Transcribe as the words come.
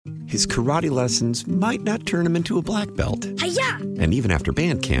his karate lessons might not turn him into a black belt. Hi-ya! And even after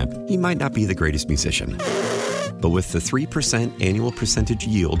band camp, he might not be the greatest musician. But with the 3% annual percentage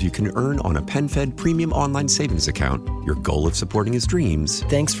yield you can earn on a PenFed premium online savings account, your goal of supporting his dreams...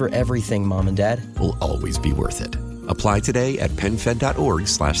 Thanks for everything, Mom and Dad. ...will always be worth it. Apply today at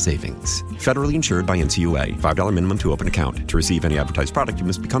PenFed.org/savings. Federally insured by NCUA. $5 minimum to open account. To receive any advertised product, you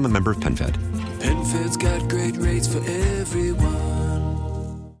must become a member of PenFed. PenFed's got great rates for everyone.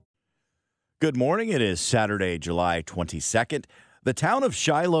 Good morning. It is Saturday, July 22nd. The town of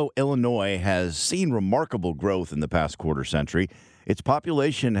Shiloh, Illinois, has seen remarkable growth in the past quarter century. Its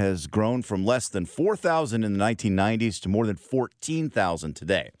population has grown from less than 4,000 in the 1990s to more than 14,000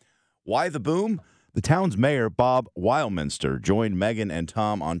 today. Why the boom? The town's mayor, Bob Weilmeunster, joined Megan and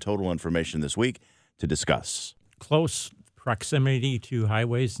Tom on Total Information this week to discuss. Close proximity to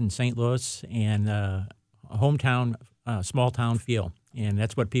highways in St. Louis and a hometown, small-town feel. And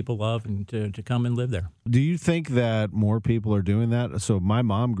that's what people love, and to come and live there. Do you think that more people are doing that? So my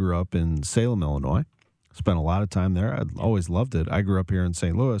mom grew up in Salem, Illinois. Spent a lot of time there. I always loved it. I grew up here in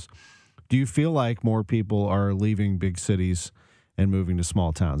St. Louis. Do you feel like more people are leaving big cities and moving to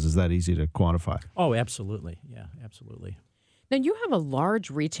small towns? Is that easy to quantify? Oh, absolutely. Yeah, absolutely. Now, you have a large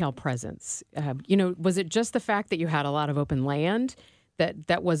retail presence. Was it just the fact that you had a lot of open land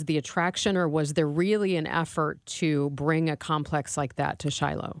that was the attraction, or was there really an effort to bring a complex like that to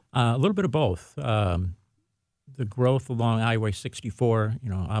Shiloh? A little bit of both. The growth along Highway 64,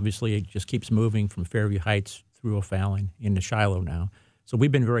 obviously it just keeps moving from Fairview Heights through O'Fallon into Shiloh now. So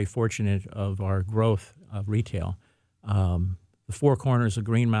we've been very fortunate of our growth of retail. The four corners of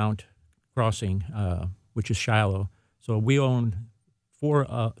Greenmount Crossing, which is Shiloh. So we own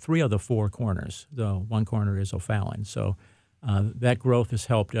three of the four corners. The one corner is O'Fallon. So that growth has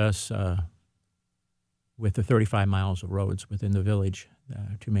helped us with the 35 miles of roads within the village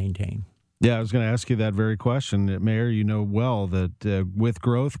to maintain. Yeah, I was going to ask you that very question. Mayor, you know well that with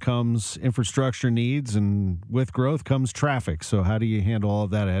growth comes infrastructure needs, and with growth comes traffic. So how do you handle all of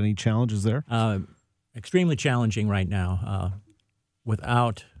that? Any challenges there? Extremely challenging right now.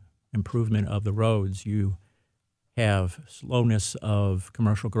 Without improvement of the roads, you have slowness of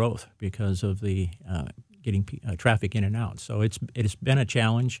commercial growth because of the getting traffic in and out. So it's been a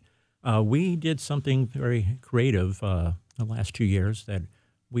challenge. We did something very creative the last 2 years, that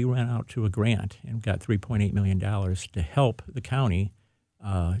we ran out to a grant and got $3.8 million to help the county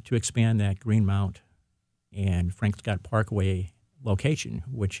to expand that Greenmount and Frank Scott Parkway location,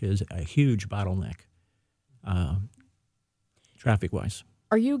 which is a huge bottleneck traffic-wise.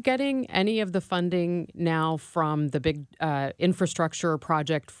 Are you getting any of the funding now from the big infrastructure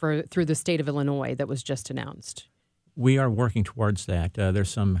project through the state of Illinois that was just announced? We are working towards that. There's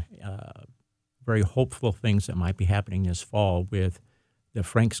some very hopeful things that might be happening this fall with the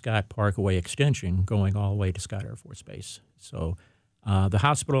Frank Scott Parkway extension going all the way to Scott Air Force Base. So the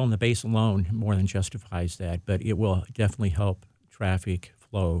hospital and the base alone more than justifies that, but it will definitely help traffic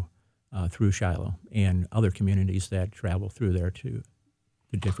flow through Shiloh and other communities that travel through there to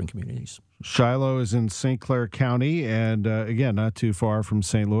different communities. Shiloh is in St. Clair County, and again, not too far from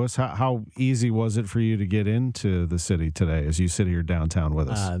St. Louis. How easy was it for you to get into the city today as you sit here downtown with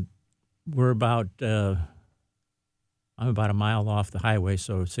us? I'm about a mile off the highway,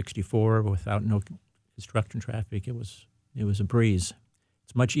 so 64 without no construction traffic. It was a breeze.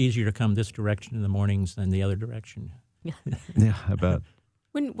 It's much easier to come this direction in the mornings than the other direction. Yeah, I bet.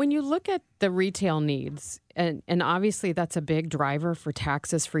 When you look at the retail needs, and obviously that's a big driver for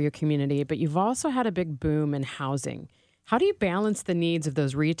taxes for your community, but you've also had a big boom in housing. How do you balance the needs of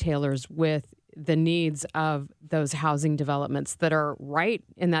those retailers with the needs of those housing developments that are right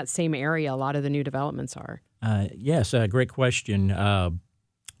in that same area a lot of the new developments are? Yes, great question.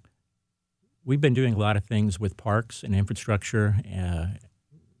 We've been doing a lot of things with parks and infrastructure.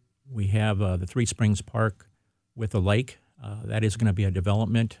 We have the Three Springs Park with a lake. That is going to be a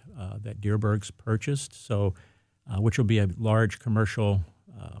development that Deerberg's purchased, so which will be a large commercial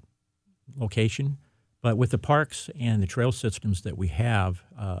location. But with the parks and the trail systems that we have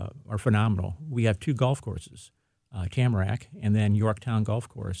are phenomenal. We have two golf courses, Tamarack and then Yorktown Golf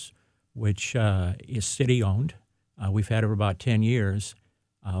Course, which is city-owned. We've had it for about 10 years.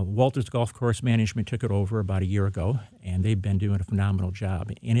 Walters Golf Course Management took it over about a year ago, and they've been doing a phenomenal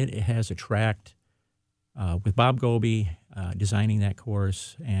job. And it has attracted, with Bob Goby designing that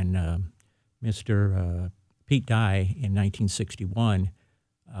course and Mr. Pete Dye in 1961,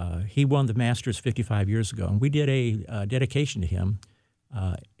 he won the Masters 55 years ago. And we did a dedication to him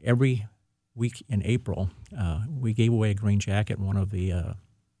every week in April. We gave away a green jacket, one of the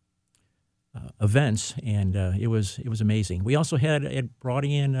events, and it was amazing. We also had brought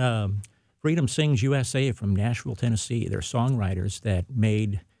in Freedom Sings USA from Nashville, Tennessee. They're songwriters that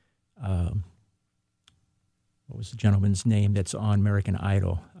made what was the gentleman's name that's on American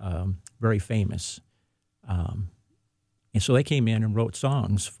Idol, very famous. And so they came in and wrote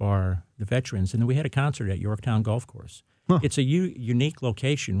songs for the veterans, and then we had a concert at Yorktown Golf Course. Huh. It's a unique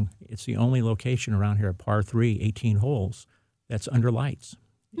location. It's the only location around here at par 3, 18 holes, that's under lights.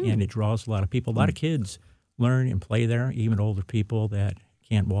 And it draws a lot of people. A lot of kids learn and play there, even older people that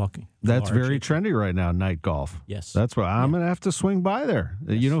can't walk. That's very trendy right now, night golf. Yes. That's what I'm going to have to swing by there.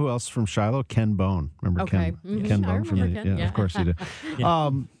 Yes. You know who else from Shiloh? Ken Bone. Remember Ken? Mm-hmm. Ken Bone from Ken. Yeah, of course you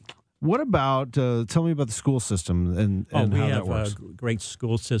do. What about, tell me about the school system and how that works. We have great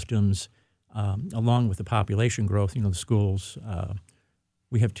school systems along with the population growth. The schools,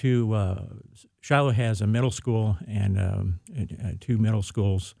 we have two, Shiloh has a middle school and 2 middle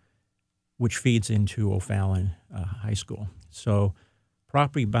schools, which feeds into O'Fallon High School. So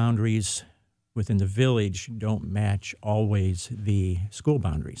property boundaries within the village don't match always the school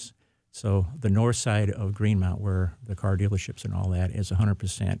boundaries. So the north side of Greenmount, where the car dealerships and all that, is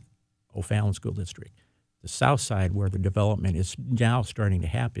 100% O'Fallon School District. The south side, where the development is now starting to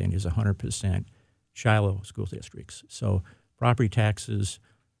happen, is 100% Shiloh School Districts. So property taxes,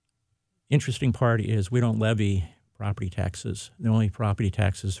 interesting part is we don't levy property taxes. The only property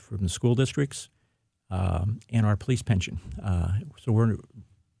taxes from the school districts and our police pension. So we're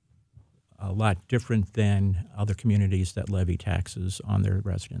a lot different than other communities that levy taxes on their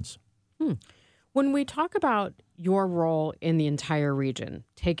residents. When we talk about your role in the entire region,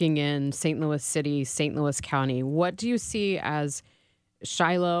 taking in St. Louis City, St. Louis County, what do you see as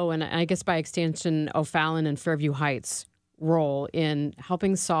Shiloh and I guess by extension O'Fallon and Fairview Heights' role in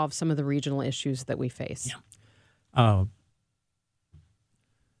helping solve some of the regional issues that we face? Yeah.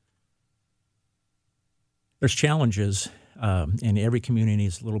 There's challenges, and every community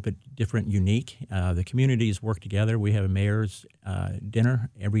is a little bit different, unique. The communities work together. We have a mayor's dinner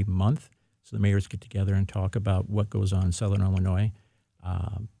every month. So the mayors get together and talk about what goes on in Southern Illinois.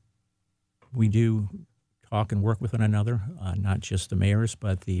 We do talk and work with one another, not just the mayors,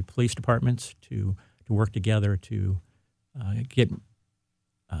 but the police departments to work together to get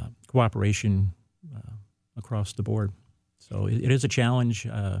cooperation across the board. So it is a challenge.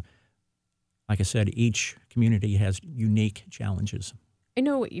 Like I said, each community has unique challenges. I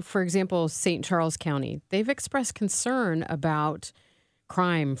know, for example, St. Charles County, they've expressed concern about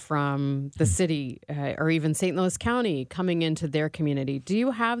crime from the city or even St. Louis County coming into their community. Do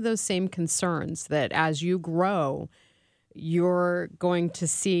you have those same concerns that as you grow, you're going to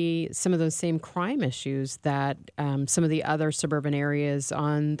see some of those same crime issues that some of the other suburban areas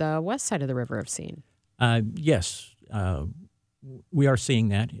on the west side of the river have seen? Yes, we are seeing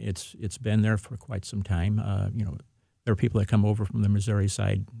that. It's been there for quite some time. There are people that come over from the Missouri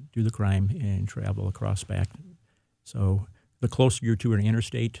side, do the crime, and travel across back. So the closer you're to an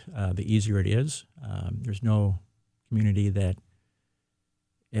interstate, the easier it is. There's no community that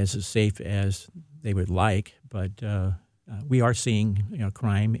is as safe as they would like, but we are seeing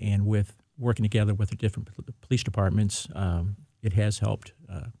crime, and with working together with the different police departments, it has helped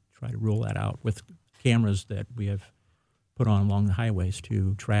try to rule that out with cameras that we have put on along the highways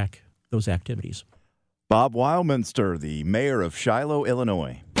to track those activities. Bob Weilmeunster, the mayor of Shiloh,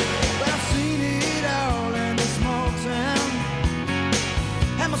 Illinois. I've seen it all in a small town.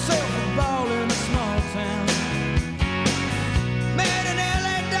 Had myself a ball in a small town. Made an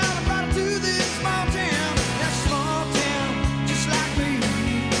LA dollar, brought it to this small town. That small town, just like me.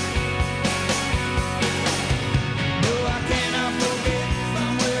 No, I cannot forget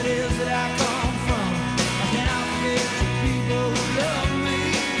from where it is that I come from. I cannot forget the people who love me.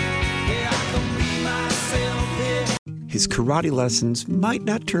 Yeah, I can be myself here. His karate lessons might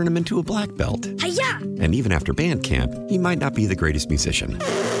not turn him into a black belt. Hi-ya! And even after band camp, he might not be the greatest musician.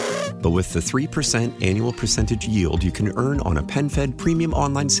 But with the 3% annual percentage yield you can earn on a PenFed premium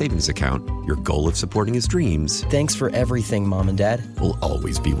online savings account, your goal of supporting his dreams Thanks for everything, Mom and Dad. will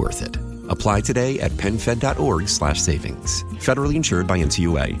always be worth it. Apply today at PenFed.org/savings. Federally insured by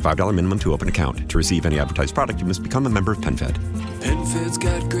NCUA. $5 minimum to open account. To receive any advertised product, you must become a member of PenFed. PenFed's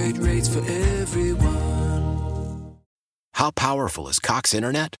got great rates for everyone. How powerful is Cox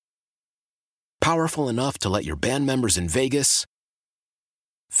Internet? Powerful enough to let your band members in Vegas,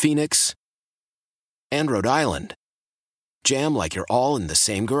 Phoenix, and Rhode Island jam like you're all in the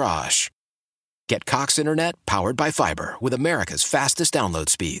same garage. Get Cox Internet powered by fiber with America's fastest download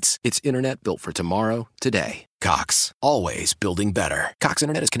speeds. It's internet built for tomorrow, today. Cox, always building better. Cox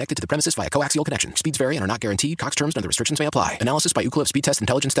Internet is connected to the premises via coaxial connection. Speeds vary and are not guaranteed. Cox terms and other restrictions may apply. Analysis by Ookla Speed Test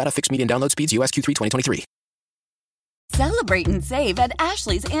Intelligence Data. Fixed median download speeds. US Q3 2023. Celebrate and save at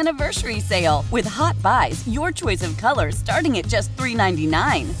Ashley's Anniversary Sale. With Hot Buys, your choice of colors starting at just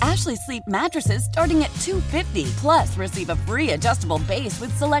 $3.99. Ashley Sleep mattresses starting at $2.50. Plus, receive a free adjustable base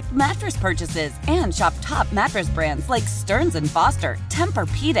with select mattress purchases. And shop top mattress brands like Stearns & Foster,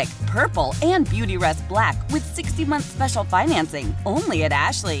 Tempur-Pedic, Purple, and Beautyrest Black with 60-month special financing. Only at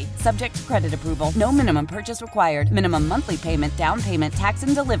Ashley. Subject to credit approval. No minimum purchase required. Minimum monthly payment, down payment, tax,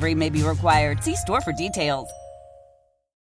 and delivery may be required. See store for details.